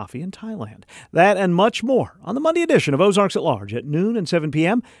to coffee in Thailand. That and much more on the Monday edition of Ozarks at Large at noon and 7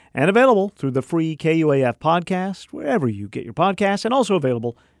 p.m. and available through the free KUAF podcast, wherever you get your podcasts, and also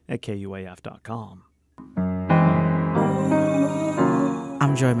available at KUAF.com.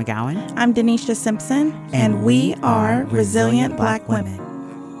 I'm Joy McGowan. I'm Denisha Simpson, and we are Resilient Black Women.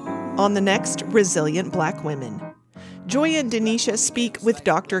 On the next Resilient Black Women, Joy and Denisha speak with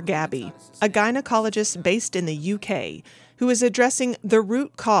Dr. Gabby, a gynecologist based in the UK, who is addressing the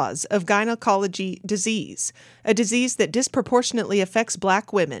root cause of gynecology disease, a disease that disproportionately affects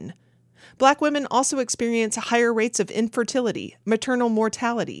Black women. Black women also experience higher rates of infertility, maternal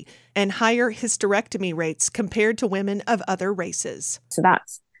mortality, and higher hysterectomy rates compared to women of other races. So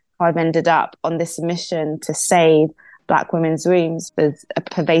that's how I've ended up on this mission to save Black women's wombs. There's a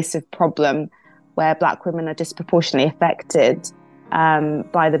pervasive problem where Black women are disproportionately affected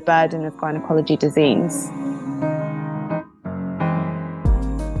by the burden of gynecology disease.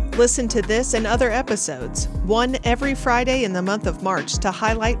 Listen to this and other episodes, one every Friday in the month of March, to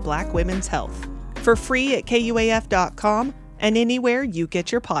highlight Black women's health. For free at KUAF.com and anywhere you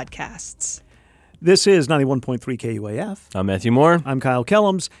get your podcasts. This is 91.3 KUAF. I'm Matthew Moore. I'm Kyle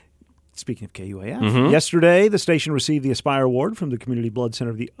Kellums. Speaking of KUAF, yesterday the station received the Aspire Award from the Community Blood Center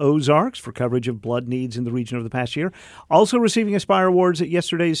of the Ozarks for coverage of blood needs in the region over the past year. Also receiving Aspire Awards at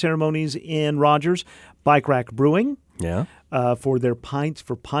yesterday's ceremonies in Rogers, Bike Rack Brewing for their Pints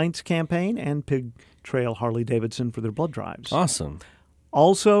for Pints campaign, and Pig Trail Harley-Davidson for their blood drives. Awesome.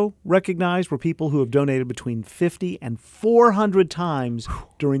 Also recognized were people who have donated between 50 and 400 times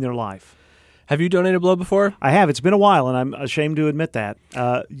during their life. Have you donated blood before? I have. It's been a while, and I'm ashamed to admit that.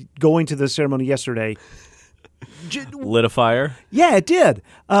 Going to the ceremony yesterday. Lit a fire? Yeah, it did.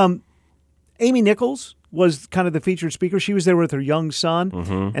 Amy Nichols was kind of the featured speaker. She was there with her young son,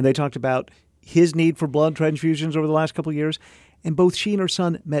 and they talked about his need for blood transfusions over the last couple of years. And both she and her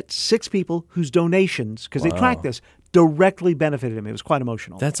son met 6 people whose donations, because they track this, directly benefited him. It was quite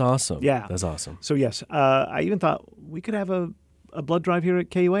emotional. That's awesome. Yeah. That's awesome. So, yes, I even thought we could have a blood drive here at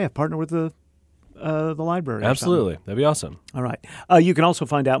KUAF, partner with the library. Absolutely. That'd be awesome. All right. You can also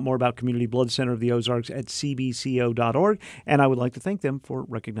find out more about Community Blood Center of the Ozarks at cbco.org, and I would like to thank them for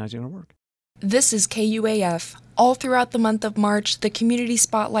recognizing our work. This is KUAF. All throughout the month of March, the Community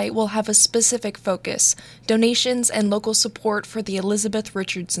Spotlight will have a specific focus: donations and local support for the Elizabeth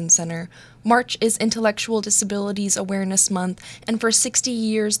Richardson Center. March is Intellectual Disabilities Awareness Month, and for 60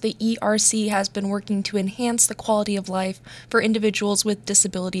 years, the ERC has been working to enhance the quality of life for individuals with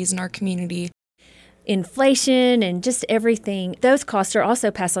disabilities in our community. Inflation and just everything, those costs are also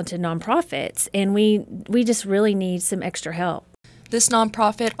passed on to nonprofits, and we just really need some extra help. This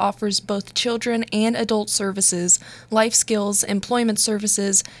nonprofit offers both children and adult services, life skills, employment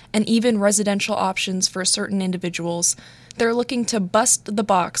services, and even residential options for certain individuals. They're looking to bust the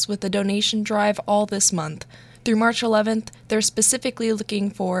box with a donation drive all this month. Through March 11th, they're specifically looking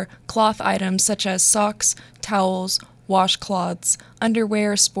for cloth items such as socks, towels, washcloths,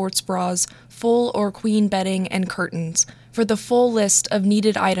 underwear, sports bras, full or queen bedding, and curtains. For the full list of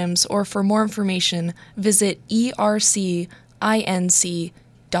needed items or for more information, visit ercinc.org.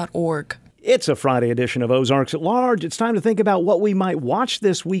 It's a Friday edition of Ozarks at Large. It's time to think about what we might watch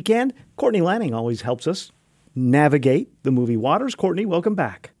this weekend. Courtney Lanning always helps us navigate the movie waters. Courtney, welcome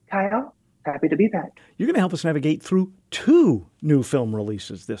back. Kyle, happy to be back. You're going to help us navigate through 2 new film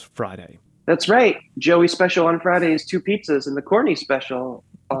releases this Friday. That's right. Joey's special on Friday is 2 pizzas, and the Courtney special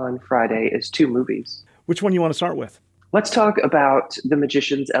on Friday is 2 movies. Which one you want to start with? Let's talk about The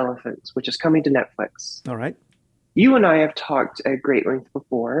Magician's Elephant, which is coming to Netflix. All right. You and I have talked at great length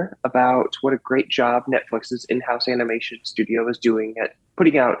before about what a great job Netflix's in-house animation studio is doing at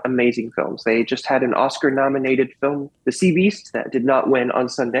putting out amazing films. They just had an Oscar-nominated film, The Sea Beast, that did not win on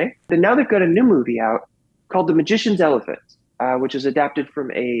Sunday. And now they've got a new movie out called The Magician's Elephant, which is adapted from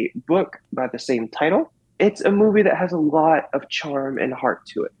a book by the same title. It's a movie that has a lot of charm and heart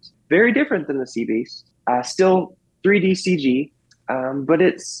to it. Very different than The Sea Beast. Still 3D CG, but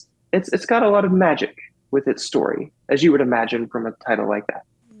it's got a lot of magic with its story, as you would imagine from a title like that.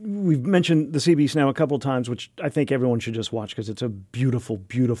 We've mentioned The Sea Beast now a couple of times, which I think everyone should just watch because it's a beautiful,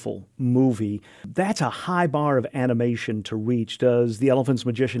 beautiful movie. That's a high bar of animation to reach. Does The Elephant's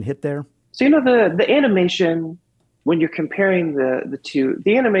Magician hit there? So, the animation, when you're comparing the two,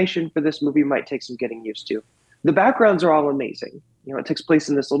 the animation for this movie might take some getting used to. The backgrounds are all amazing. It takes place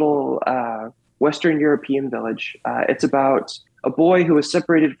in this little Western European village. It's about a boy who was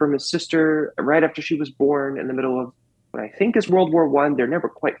separated from his sister right after she was born in the middle of what I think is World War I. They're never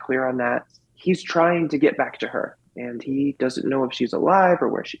quite clear on that. He's trying to get back to her, and he doesn't know if she's alive or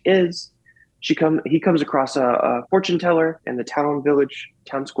where she is. He comes across a fortune teller in the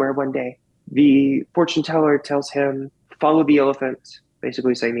town square one day. The fortune teller tells him, follow the elephant,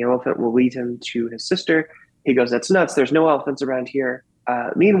 basically saying the elephant will lead him to his sister. He goes, that's nuts. There's no elephants around here.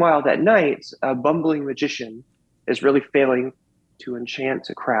 Meanwhile, that night, a bumbling magician is really failing to enchant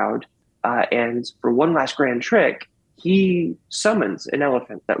a crowd. And for one last grand trick, he summons an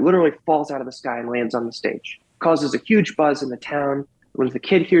elephant that literally falls out of the sky and lands on the stage. Causes a huge buzz in the town. When the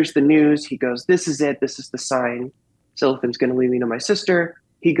kid hears the news, he goes, this is it. This is the sign. This elephant's going to lead me to my sister.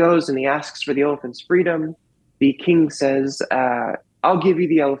 He goes and he asks for the elephant's freedom. The king says, I'll give you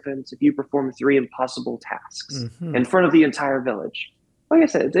the elephant if you perform 3 impossible tasks in front of the entire village. Like I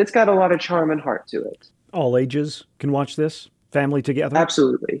said, it's got a lot of charm and heart to it. All ages can watch this? Family together?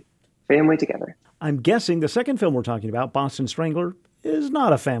 Absolutely. Family together. I'm guessing the second film we're talking about, Boston Strangler, is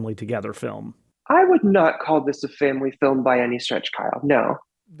not a family together film. I would not call this a family film by any stretch, Kyle. No.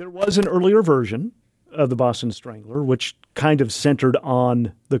 There was an earlier version of the Boston Strangler, which kind of centered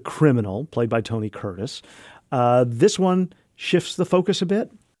on the criminal, played by Tony Curtis. This one shifts the focus a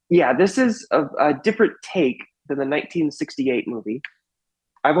bit. Yeah, this is a different take than the 1968 movie.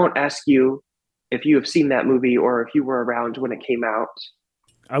 I won't ask you if you have seen that movie or if you were around when it came out.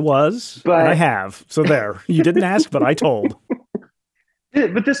 I was, but I have. So there. You didn't ask, but I told.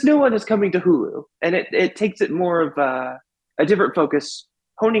 But this new one is coming to Hulu, and it takes it more of a different focus,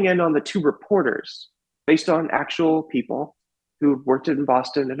 honing in on the 2 reporters based on actual people who worked in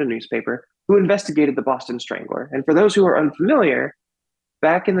Boston at a newspaper who investigated the Boston Strangler. And for those who are unfamiliar,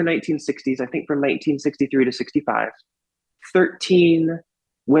 back in the 1960s, I think from 1963 to 65, 13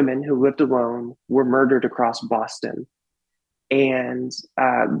 women who lived alone were murdered across Boston. And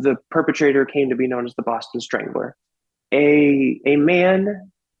the perpetrator came to be known as the Boston Strangler. A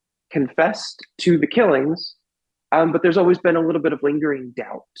man confessed to the killings, but there's always been a little bit of lingering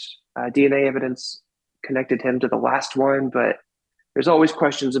doubt. DNA evidence connected him to the last one, but there's always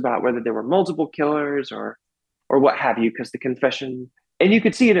questions about whether there were multiple killers or or what have you, because the confession, and you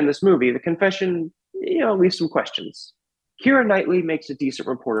could see it in this movie, the confession, leaves some questions. Keira Knightley makes a decent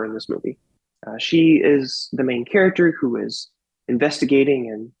reporter in this movie. She is the main character who is investigating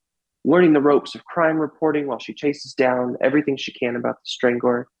and learning the ropes of crime reporting while she chases down everything she can about the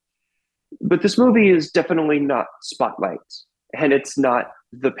Strangler. But this movie is definitely not Spotlight, and it's not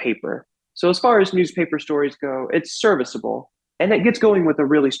The Paper. So as far as newspaper stories go, it's serviceable, and it gets going with a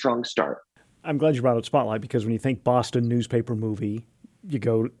really strong start. I'm glad you brought up Spotlight, because when you think Boston newspaper movie, you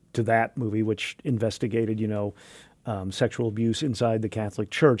go to that movie, which investigated, sexual abuse inside the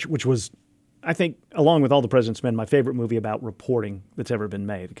Catholic Church, which was, I think, along with All the President's Men, my favorite movie about reporting that's ever been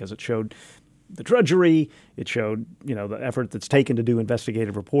made, because it showed the drudgery, it showed, the effort that's taken to do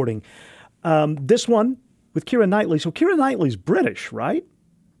investigative reporting. This one with Keira Knightley. So Keira Knightley's British, right?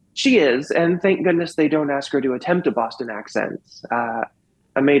 She is, and thank goodness they don't ask her to attempt a Boston accent.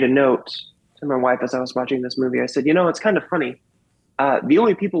 I made a note to my wife as I was watching this movie. I said, it's kind of funny. The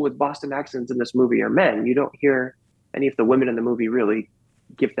only people with Boston accents in this movie are men. You don't hear any of the women in the movie really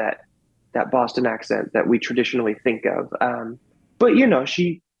give that Boston accent that we traditionally think of. But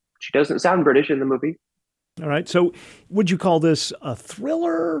she doesn't sound British in the movie. All right. So would you call this a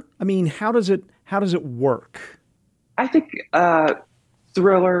thriller? I mean, how does it work? I think crime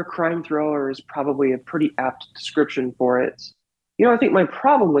thriller is probably a pretty apt description for it. I think my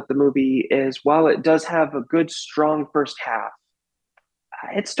problem with the movie is while it does have a good, strong first half,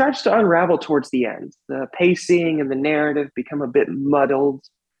 it starts to unravel towards the end. The pacing and the narrative become a bit muddled.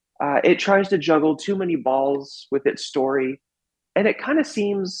 It tries to juggle too many balls with its story. And it kind of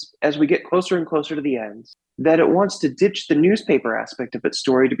seems, as we get closer and closer to the end, that it wants to ditch the newspaper aspect of its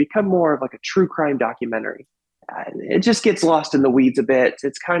story to become more of like a true crime documentary. It just gets lost in the weeds a bit.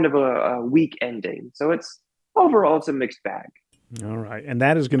 It's kind of a weak ending. So overall, it's a mixed bag. All right. And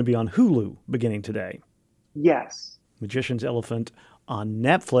that is going to be on Hulu beginning today. Yes. Magician's Elephant on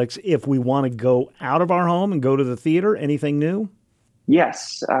Netflix. If we want to go out of our home and go to the theater, anything new?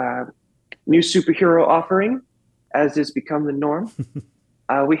 Yes. New superhero offering, as has become the norm.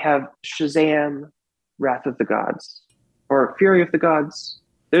 We have Shazam, Wrath of the Gods, or Fury of the Gods.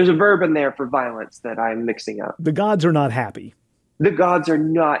 There's a verb in there for violence that I'm mixing up. The gods are not happy. The gods are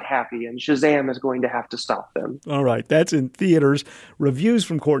not happy, and Shazam is going to have to stop them. All right. That's in theaters. Reviews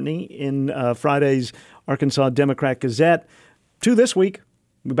from Courtney in Friday's Arkansas Democrat Gazette. 2 this week.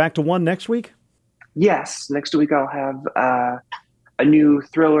 We're back to 1 next week? Yes. Next week I'll have a new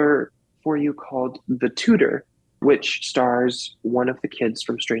thriller for you called The Tutor, which stars one of the kids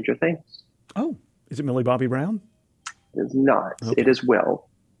from Stranger Things. Oh, is it Millie Bobby Brown? It is not. Okay. It is Will.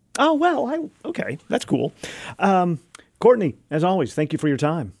 Oh, well, okay. That's cool. Courtney, as always, thank you for your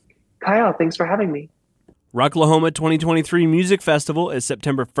time. Kyle, thanks for having me. Rocklahoma 2023 Music Festival is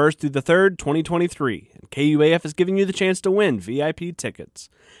September 1st through the 3rd, 2023, and KUAF is giving you the chance to win VIP tickets.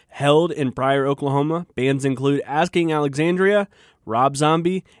 Held in Pryor, Oklahoma, bands include Asking Alexandria, Rob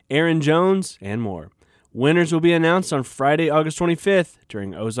Zombie, Aaron Jones, and more. Winners will be announced on Friday, August 25th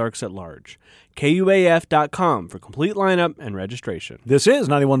during Ozarks at Large. KUAF.com for complete lineup and registration. This is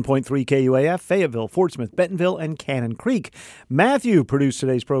 91.3 KUAF, Fayetteville, Fort Smith, Bentonville, and Cannon Creek. Matthew produced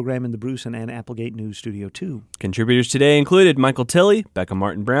today's program in the Bruce and Ann Applegate News Studio 2. Contributors today included Michael Tilley, Becca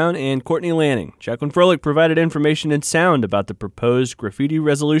Martin-Brown, and Courtney Lanning. Jacqueline Froelich provided information and sound about the proposed graffiti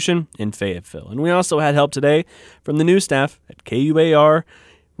resolution in Fayetteville. And we also had help today from the news staff at KUAR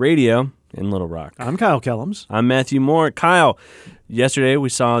Radio in Little Rock. I'm Kyle Kellums. I'm Matthew Moore. Kyle, yesterday we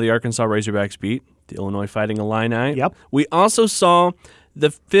saw the Arkansas Razorbacks beat the Illinois Fighting Illini. Yep. We also saw the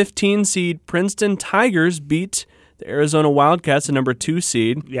 15-seed Princeton Tigers beat the Arizona Wildcats, the number 2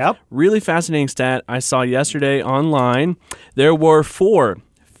 seed. Yep. Really fascinating stat I saw yesterday online. There were 4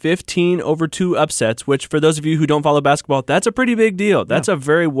 15-over-2 upsets, which for those of you who don't follow basketball, that's a pretty big deal. That's a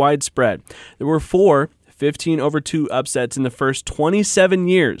very wide spread. There were 4 15-over-2 upsets in the first 27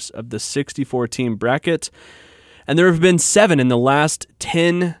 years of the 64-team bracket, and there have been 7 in the last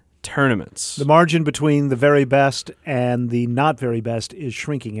 10 tournaments. The margin between the very best and the not very best is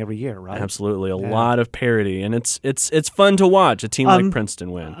shrinking every year, right? Absolutely. A lot of parity, and it's fun to watch a team like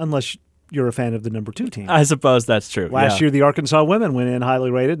Princeton win. Unless you're a fan of the number 2 team. I suppose that's true. Last year, the Arkansas women went in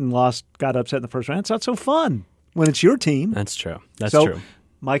highly rated and got upset in the first round. It's not so fun when it's your team. That's true. That's true.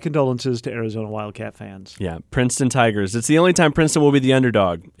 My condolences to Arizona Wildcat fans. Yeah, Princeton Tigers. It's the only time Princeton will be the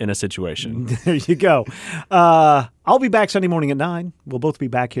underdog in a situation. There you go. I'll be back Sunday morning at 9. We'll both be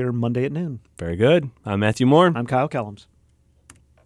back here Monday at noon. Very good. I'm Matthew Moore. I'm Kyle Kellums.